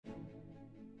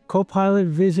Copilot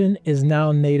Vision is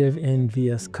now native in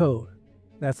VS Code.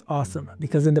 That's awesome,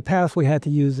 because in the past we had to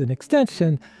use an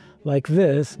extension like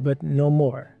this, but no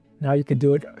more. Now you can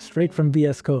do it straight from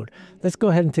VS Code. Let's go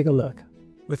ahead and take a look.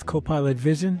 With Copilot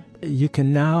Vision, you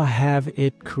can now have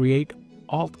it create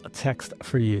alt text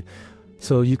for you.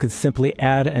 So you could simply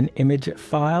add an image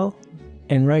file,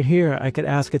 and right here I could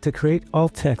ask it to create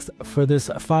alt text for this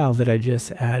file that I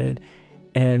just added.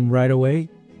 And right away,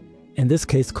 in this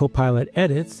case, Copilot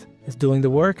Edits is doing the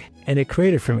work, and it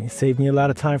created for me, saved me a lot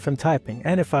of time from typing.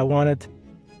 And if I wanted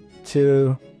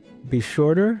to be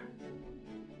shorter,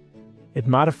 it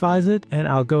modifies it, and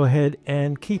I'll go ahead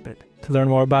and keep it. To learn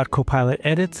more about Copilot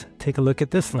Edits, take a look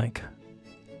at this link.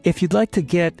 If you'd like to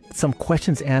get some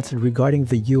questions answered regarding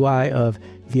the UI of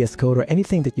VS Code or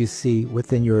anything that you see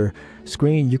within your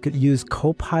screen, you could use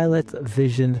Copilot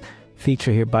Vision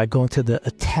feature here by going to the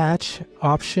Attach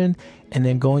option and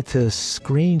then going to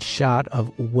Screenshot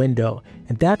of Window.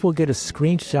 And that will get a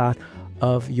screenshot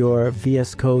of your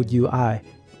VS Code UI,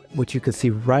 which you can see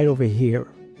right over here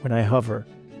when I hover.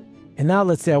 And now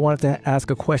let's say I wanted to ask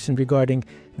a question regarding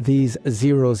these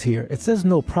zeros here. It says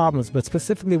no problems, but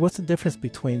specifically, what's the difference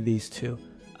between these two?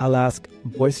 I'll ask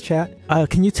voice chat.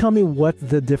 Can you tell me what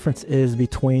the difference is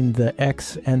between the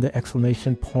X and the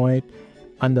exclamation point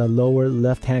on the lower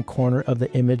left-hand corner of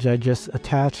the image I just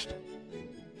attached?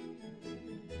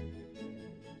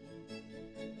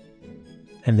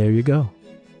 And there you go.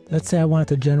 Let's say I wanted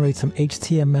to generate some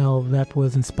HTML that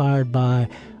was inspired by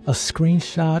a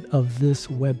screenshot of this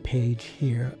web page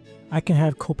here. I can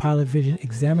have Copilot Vision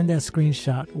examine that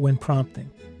screenshot when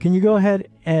prompting. Can you go ahead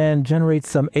and generate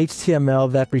some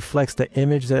HTML that reflects the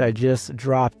image that I just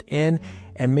dropped in,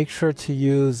 and make sure to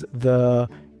use the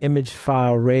image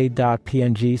file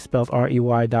ray.png, spelled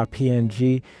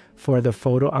rey.png, for the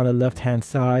photo on the left-hand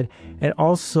side, and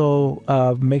also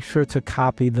make sure to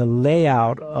copy the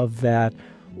layout of that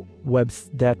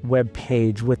web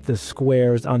page with the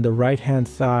squares on the right-hand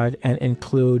side and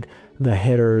include the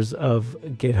headers of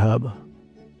GitHub.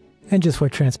 And just for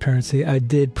transparency, I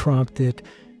did prompt it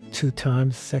 2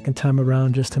 times, second time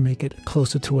around, just to make it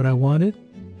closer to what I wanted.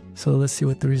 So let's see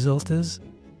what the result is.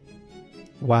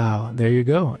 Wow, there you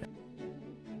go.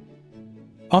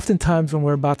 Oftentimes when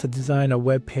we're about to design a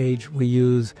web page, we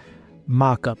use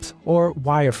mock-ups or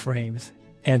wireframes.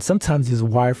 And sometimes these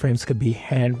wireframes could be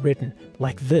handwritten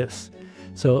like this.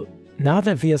 So now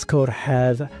that VS Code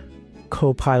has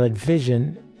Copilot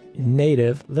Vision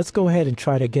native, let's go ahead and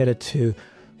try to get it to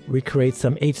recreate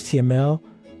some HTML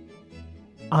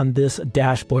on this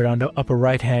dashboard on the upper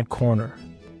right-hand corner.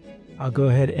 I'll go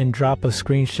ahead and drop a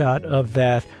screenshot of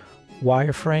that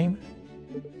wireframe.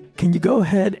 Can you go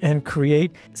ahead and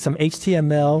create some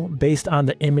HTML based on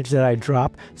the image that I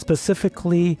dropped,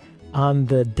 specifically on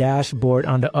the dashboard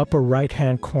on the upper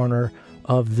right-hand corner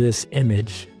of this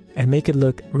image, and make it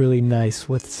look really nice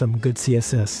with some good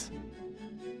CSS?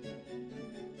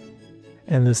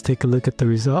 And let's take a look at the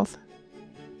result.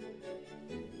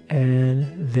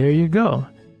 And there you go.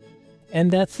 And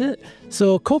that's it.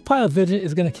 So Copilot Vision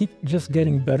is going to keep just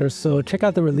getting better. So check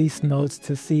out the release notes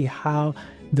to see how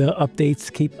the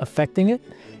updates keep affecting it.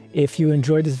 If you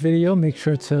enjoyed this video, make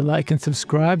sure to like and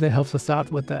subscribe. That helps us out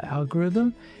with the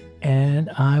algorithm. And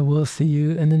I will see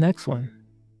you in the next one.